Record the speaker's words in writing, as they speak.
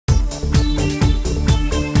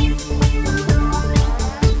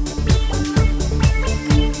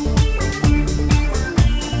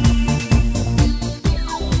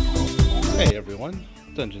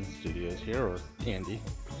Dungeon Studios here, or Andy,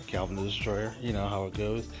 Calvin the Destroyer, you know how it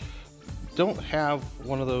goes. Don't have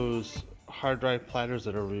one of those hard drive platters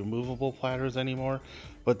that are removable platters anymore,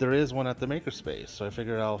 but there is one at the makerspace, so I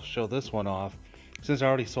figured I'll show this one off since I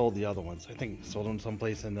already sold the other ones. I think I sold them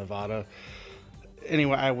someplace in Nevada.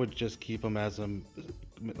 Anyway, I would just keep them as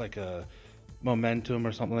like a momentum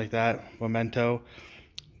or something like that. Memento.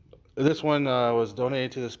 This one was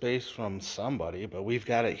donated to the space from somebody, but we've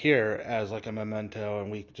got it here as like a memento, and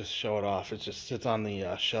we just show it off. It just sits on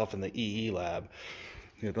the shelf in the EE lab,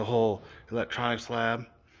 the whole electronics lab.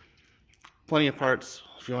 Plenty of parts.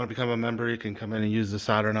 If you want to become a member, you can come in and use the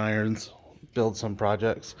soldering irons, build some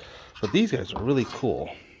projects. But these guys are really cool.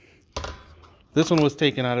 This one was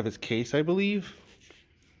taken out of its case, I believe.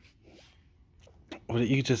 But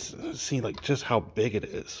you just see like just how big it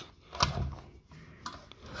is.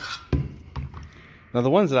 Now the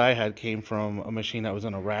ones that I had came from a machine that was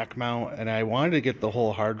in a rack mount, and I wanted to get the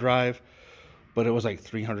whole hard drive, but it was like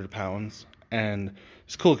 300 pounds. And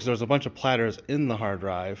it's cool because there was a bunch of platters in the hard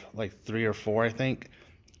drive, like 3 or 4 I think,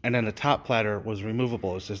 and then the top platter was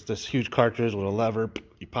removable. It's just this huge cartridge with a lever,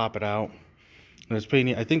 you pop it out, and it's pretty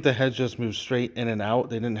neat. I think the heads just move straight in and out.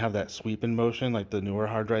 They didn't have that sweep in motion like the newer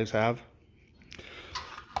hard drives have.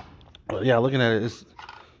 But yeah, looking at it,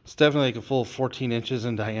 it's definitely like a full 14 inches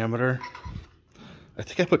in diameter. I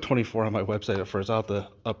think I put 24 on my website at first. I'll have to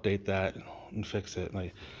update that and fix it.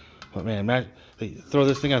 Like, but man, imagine, throw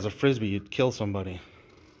this thing as a frisbee, you'd kill somebody.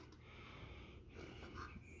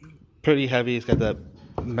 Pretty heavy. It's got that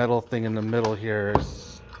metal thing in the middle here.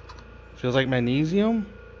 Feels like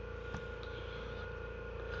magnesium.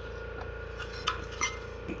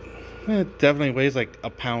 It definitely weighs like a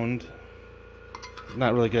pound.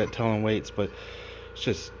 Not really good at telling weights, but it's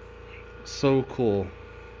just so cool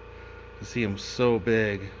to see them so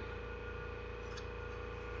big.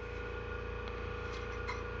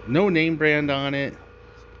 No name brand on it.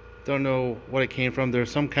 Don't know what it came from.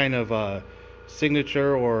 There's some kind of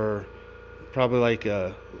signature, or probably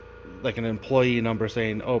like an employee number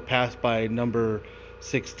saying, "Oh, passed by number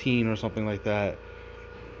 16" or something like that.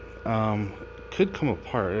 Could come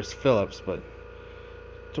apart. It's Phillips, but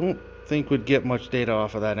don't think we'd get much data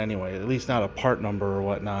off of that anyway. At least not a part number or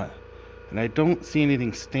whatnot. And I don't see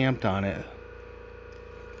anything stamped on it.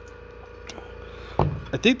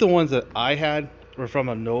 I think the ones that I had were from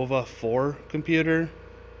a Nova 4 computer,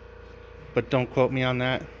 but don't quote me on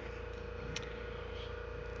that.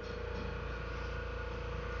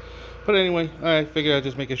 But anyway, I figured I'd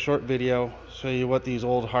just make a short video, show you what these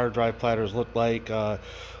old hard drive platters look like. I'm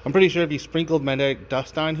pretty sure if you sprinkled magnetic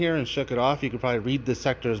dust on here and shook it off, you could probably read the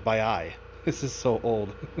sectors by eye. This is so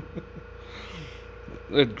old.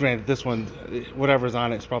 Granted, this one, whatever's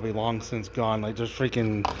on it's probably long since gone. Like, there's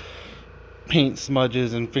freaking paint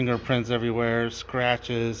smudges and fingerprints everywhere,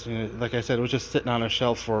 scratches. You know, like I said, it was just sitting on a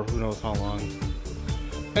shelf for who knows how long.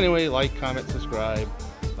 Anyway, like, comment, subscribe.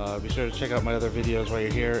 Be sure to check out my other videos while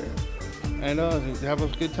you're here, and have a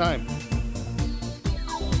good time.